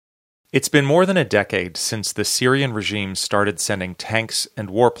It's been more than a decade since the Syrian regime started sending tanks and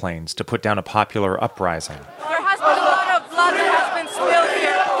warplanes to put down a popular uprising. There has been a lot of blood that has been spilled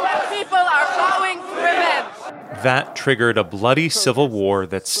here. People are vowing revenge. That triggered a bloody civil war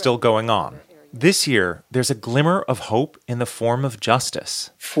that's still going on. This year, there's a glimmer of hope in the form of justice.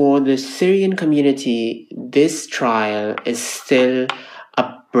 For the Syrian community, this trial is still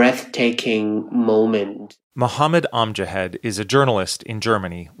a breathtaking moment. Mohammed Amjahed is a journalist in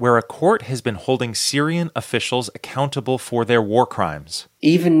Germany, where a court has been holding Syrian officials accountable for their war crimes.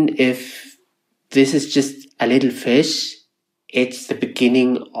 Even if this is just a little fish, it's the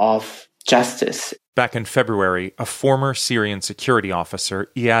beginning of justice. Back in February, a former Syrian security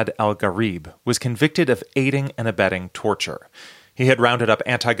officer, Iyad al-Gharib, was convicted of aiding and abetting torture. He had rounded up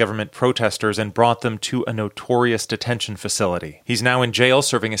anti-government protesters and brought them to a notorious detention facility. He's now in jail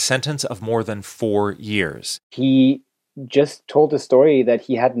serving a sentence of more than 4 years. He just told the story that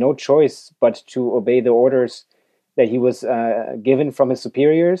he had no choice but to obey the orders that he was given from his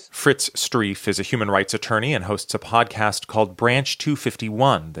superiors. Fritz Streif is a human rights attorney and hosts a podcast called Branch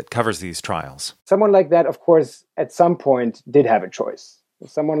 251 that covers these trials. Someone like that, of course, at some point did have a choice.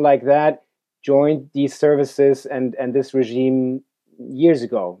 Someone like that joined these services and this regime years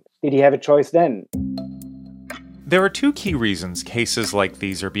ago. Did he have a choice then? There are two key reasons cases like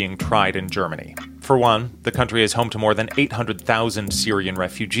these are being tried in Germany. For one, the country is home to more than 800,000 Syrian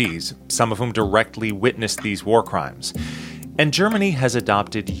refugees, some of whom directly witnessed these war crimes. And Germany has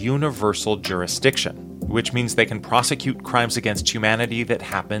adopted universal jurisdiction, which means they can prosecute crimes against humanity that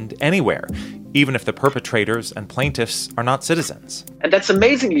happened anywhere, even if the perpetrators and plaintiffs are not citizens. And that's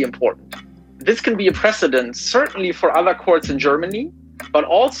amazingly important. This can be a precedent, certainly for other courts in Germany, but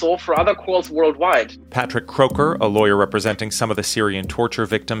also for other courts worldwide. Patrick Croker, a lawyer representing some of the Syrian torture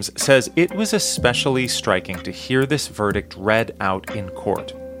victims, says it was especially striking to hear this verdict read out in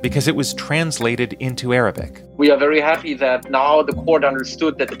court, because it was translated into Arabic. We are very happy that now the court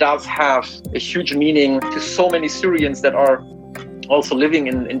understood that it does have a huge meaning to so many Syrians that are also living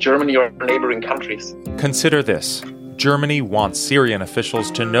in Germany or neighboring countries. Consider this. Germany wants Syrian officials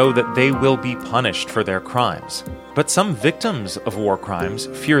to know that they will be punished for their crimes. But some victims of war crimes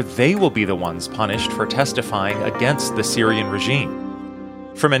fear they will be the ones punished for testifying against the Syrian regime.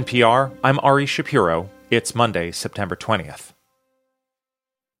 From NPR, I'm Ari Shapiro. It's Monday, September 20th.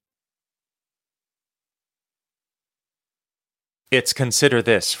 It's Consider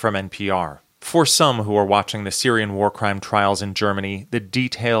This from NPR. For some who are watching the Syrian war crime trials in Germany, the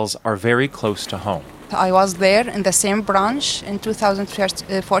details are very close to home. I was there in the same branch in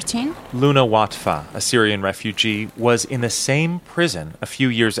 2014. Luna Watfa, a Syrian refugee, was in the same prison a few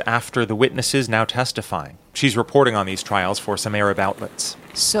years after the witnesses now testifying. She's reporting on these trials for some Arab outlets.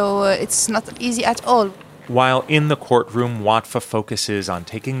 So it's not easy at all. While in the courtroom, Watfa focuses on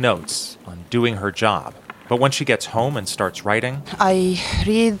taking notes, on doing her job. But when she gets home and starts writing, I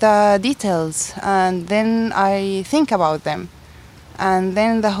read the details and then I think about them. And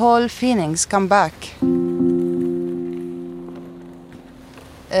then the whole feelings come back.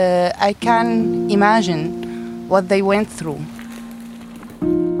 I can imagine what they went through.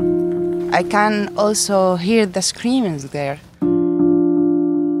 I can also hear the screamings there.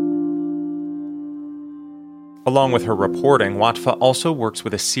 Along with her reporting, Watfa also works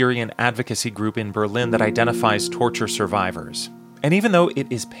with a Syrian advocacy group in Berlin that identifies torture survivors. And even though it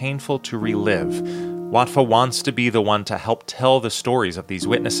is painful to relive, Watfa wants to be the one to help tell the stories of these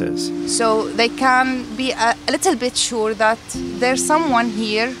witnesses. So they can be a little bit sure that there's someone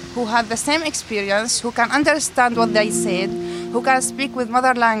here who had the same experience, who can understand what they said, who can speak with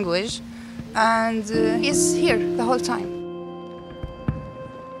mother language, and is here the whole time.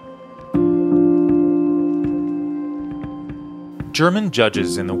 German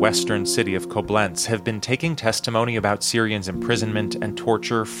judges in the western city of Koblenz have been taking testimony about Syrians' imprisonment and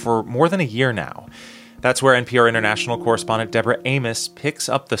torture for more than a year now. That's where NPR international correspondent Deborah Amos picks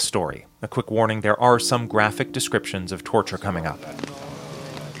up the story. A quick warning, there are some graphic descriptions of torture coming up.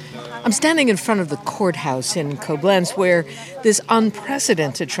 I'm standing in front of the courthouse in Koblenz where this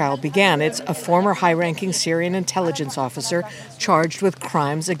unprecedented trial began. It's a former high-ranking Syrian intelligence officer charged with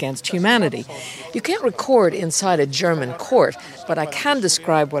crimes against humanity. You can't record inside a German court, but I can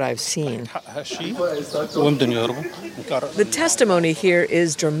describe what I've seen. The testimony here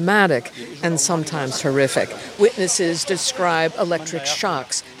is dramatic and sometimes horrific. Witnesses describe electric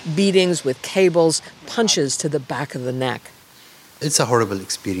shocks, beatings with cables, punches to the back of the neck. It's a horrible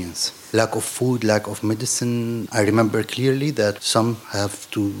experience. Lack of food, lack of medicine. I remember clearly that some have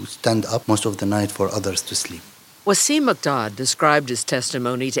to stand up most of the night for others to sleep. Wasim Muqdad described his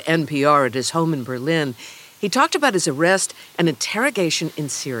testimony to NPR at his home in Berlin. He talked about his arrest and interrogation in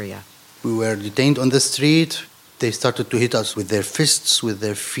Syria. We were detained on the street. They started to hit us with their fists, with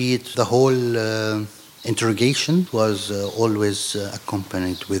their feet. The whole interrogation was always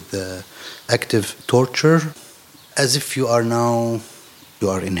accompanied with active torture, as if you are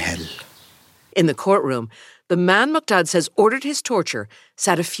in hell. In the courtroom, the man Muqdad says ordered his torture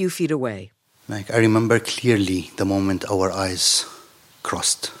sat a few feet away. I remember clearly the moment our eyes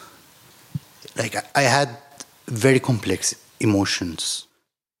crossed. I had very complex emotions.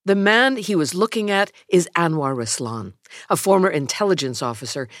 The man he was looking at is Anwar Raslan, a former intelligence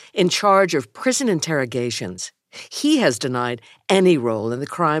officer in charge of prison interrogations. He has denied any role in the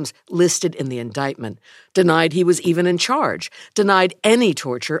crimes listed in the indictment, denied he was even in charge, denied any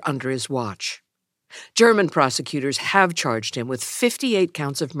torture under his watch. German prosecutors have charged him with 58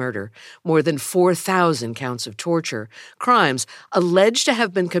 counts of murder, more than 4,000 counts of torture, crimes alleged to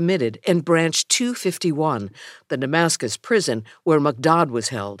have been committed in Branch 251, the Damascus prison where Muqdad was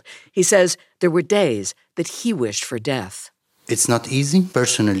held. He says there were days that he wished for death. It's not easy,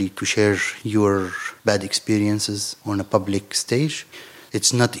 personally, to share your bad experiences on a public stage.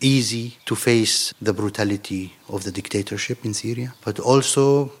 It's not easy to face the brutality of the dictatorship in Syria, but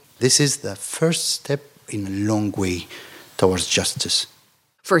also this is the first step in a long way towards justice.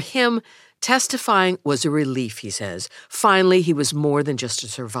 For him, testifying was a relief, he says. Finally, he was more than just a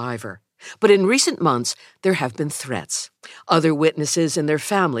survivor. But in recent months, there have been threats. Other witnesses and their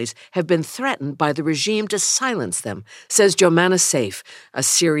families have been threatened by the regime to silence them, says Jomana Saif, a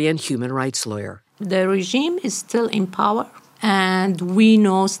Syrian human rights lawyer. The regime is still in power, and we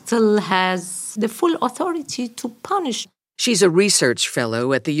know still has the full authority to punish. She's a research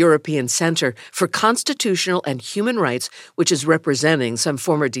fellow at the European Center for Constitutional and Human Rights, which is representing some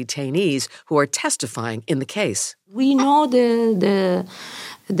former detainees who are testifying in the case. We know the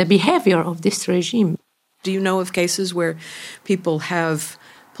behavior of this regime. Do you know of cases where people have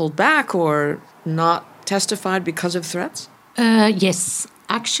pulled back or not testified because of threats? Yes.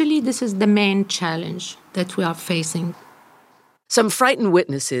 Actually, this is the main challenge that we are facing. Some frightened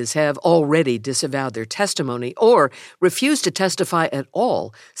witnesses have already disavowed their testimony or refused to testify at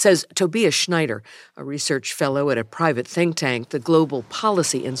all, says Tobias Schneider, a research fellow at a private think tank, the Global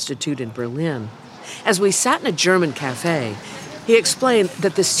Policy Institute in Berlin. As we sat in a German cafe, he explained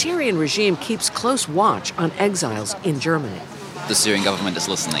that the Syrian regime keeps close watch on exiles in Germany. The Syrian government is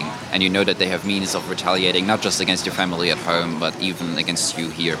listening, and you know that they have means of retaliating not just against your family at home, but even against you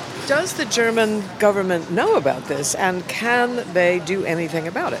here. Does the German government know about this, and can they do anything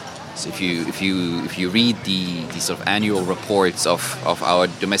about it? So if you read the sort of annual reports of our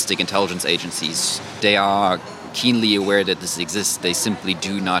domestic intelligence agencies, they are keenly aware that this exists. They simply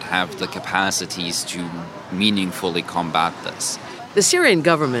do not have the capacities to meaningfully combat this. The Syrian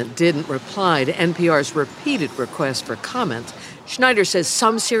government didn't reply to NPR's repeated request for comment. Schneider says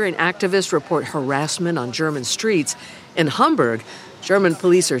some Syrian activists report harassment on German streets. In Hamburg, German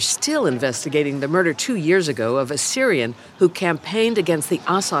police are still investigating the murder 2 years ago of a Syrian who campaigned against the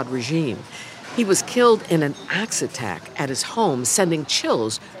Assad regime. He was killed in an axe attack at his home, sending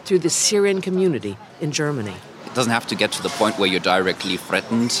chills through the Syrian community in Germany. It doesn't have to get to the point where you're directly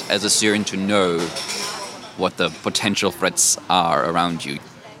threatened as a Syrian to know what the potential threats are around you.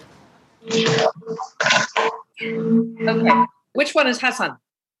 Okay. Which one is Hassan?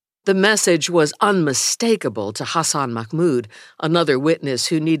 The message was unmistakable to Hassan Mahmoud, another witness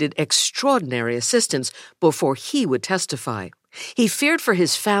who needed extraordinary assistance before he would testify. He feared for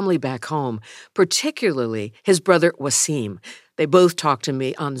his family back home, particularly his brother Wasim. They both talked to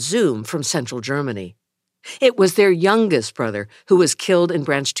me on Zoom from central Germany. It was their youngest brother who was killed in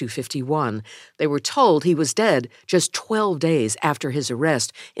Branch 251. They were told he was dead just 12 days after his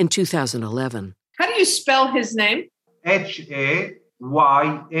arrest in 2011. How do you spell his name? Hayan.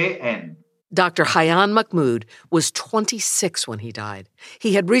 Dr. Hayyan Mahmoud was 26 when he died.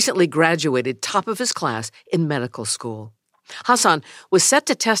 He had recently graduated top of his class in medical school. Hassan was set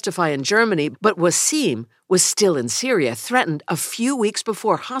to testify in Germany, but Wasim was still in Syria, threatened a few weeks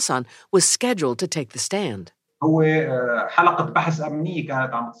before Hassan was scheduled to take the stand.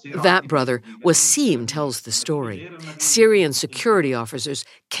 That brother, Wasim, tells the story. Syrian security officers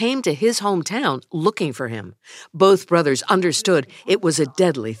came to his hometown looking for him. Both brothers understood it was a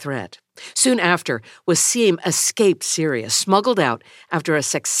deadly threat. Soon after, Wasim escaped Syria, smuggled out after a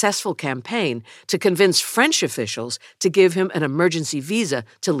successful campaign to convince French officials to give him an emergency visa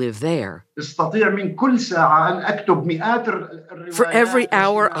to live there. For every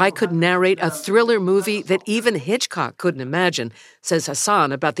hour, I could narrate a thriller movie that even Hitchcock couldn't imagine, says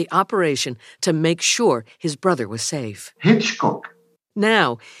Hassan about the operation to make sure his brother was safe. Hitchcock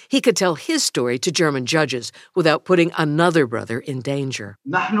Now, he could tell his story to German judges without putting another brother in danger.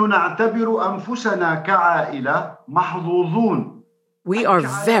 نحن نعتبر أنفسنا كعائلة محظوظون. We are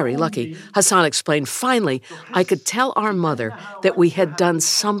very lucky, Hassan explained. Finally, I could tell our mother that we had done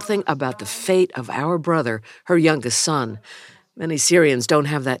something about the fate of our brother, her youngest son. Many Syrians don't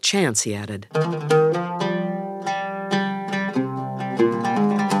have that chance, he added.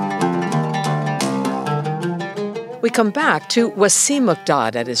 We come back to Wasim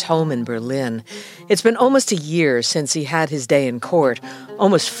Muqdad at his home in Berlin. It's been almost a year since he had his day in court,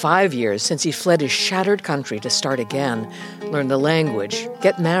 almost 5 years since he fled his shattered country to start again, learn the language,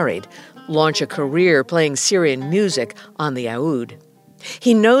 get married, launch a career playing Syrian music on the oud.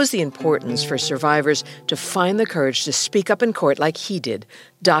 He knows the importance for survivors to find the courage to speak up in court like he did,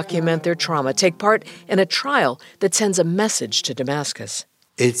 document their trauma, take part in a trial that sends a message to Damascus.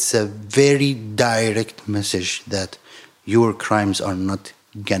 It's a very direct message that your crimes are not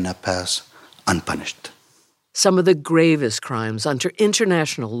gonna pass unpunished. Some of the gravest crimes under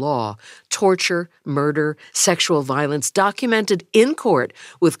international law, torture, murder, sexual violence, documented in court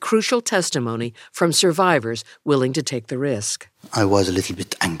with crucial testimony from survivors willing to take the risk. I was a little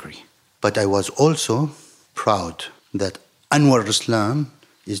bit angry, but I was also proud that Anwar Ruslan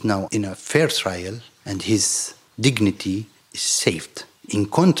is now in a fair trial and his dignity is saved. In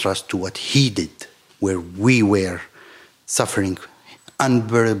contrast to what he did, where we were suffering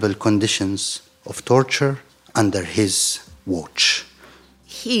unbearable conditions of torture under his watch.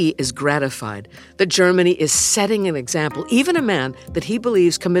 He is gratified that Germany is setting an example. Even a man that he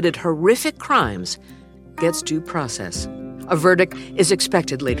believes committed horrific crimes gets due process. A verdict is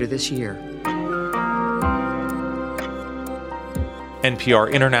expected later this year.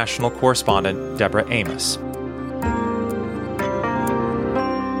 NPR international correspondent Deborah Amos.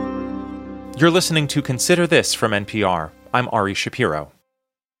 You're listening to Consider This from NPR. I'm Ari Shapiro.